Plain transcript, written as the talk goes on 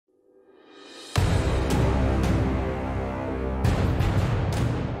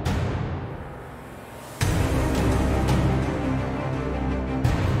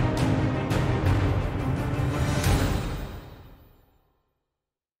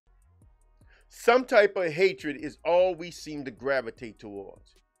Some type of hatred is all we seem to gravitate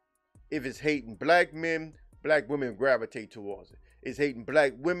towards. If it's hating black men, black women gravitate towards it. It's hating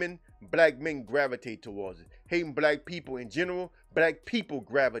black women, black men gravitate towards it. Hating black people in general, black people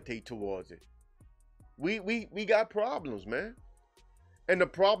gravitate towards it. We got problems, man. And the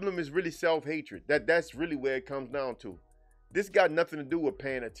problem is really self-hatred. That's really where it comes down to. This got nothing to do with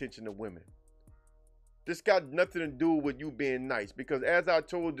paying attention to women. This got nothing to do with you being nice. Because as I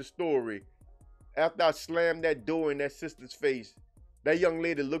told the story, after I slammed that door in that sister's face, that young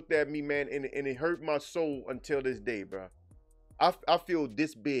lady looked at me, man, and it hurt my soul until this day, bro. I feel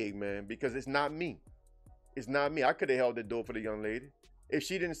this big, man, because it's not me. It's not me. I could have held the door for the young lady. If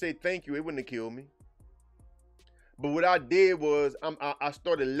she didn't say thank you, it wouldn't have killed me. But what I did was I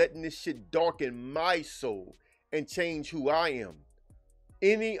started letting this shit darken my soul and change who I am.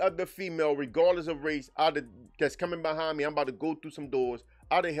 Any other female, regardless of race, that's coming behind me, I'm about to go through some doors,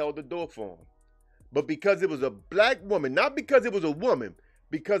 I'd have held the door for them. But because it was a black woman, not because it was a woman,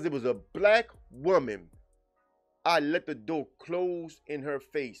 because it was a black woman, I let the door close in her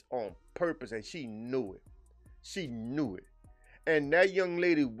face on purpose, and she knew it. She knew it. And that young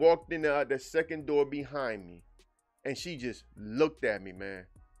lady walked in the second door behind me, and she just looked at me, man.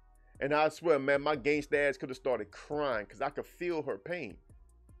 And I swear, man, my gangsta ass could have started crying because I could feel her pain.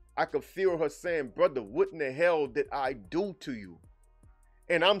 I could feel her saying, brother, what in the hell did I do to you?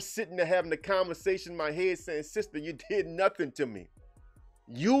 And I'm sitting there having the conversation in my head saying, sister, you did nothing to me.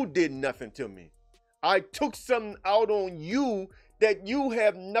 You did nothing to me. I took something out on you that you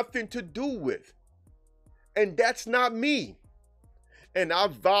have nothing to do with. And that's not me. And I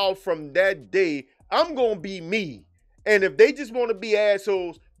vowed from that day, I'm going to be me. And if they just want to be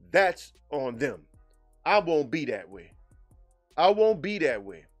assholes, that's on them. I won't be that way. I won't be that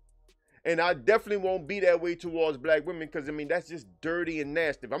way. And I definitely won't be that way towards black women because, I mean, that's just dirty and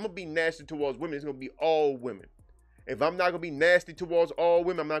nasty. If I'm going to be nasty towards women, it's going to be all women. If I'm not going to be nasty towards all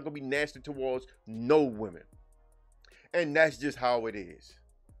women, I'm not going to be nasty towards no women. And that's just how it is.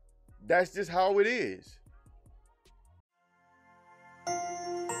 That's just how it is.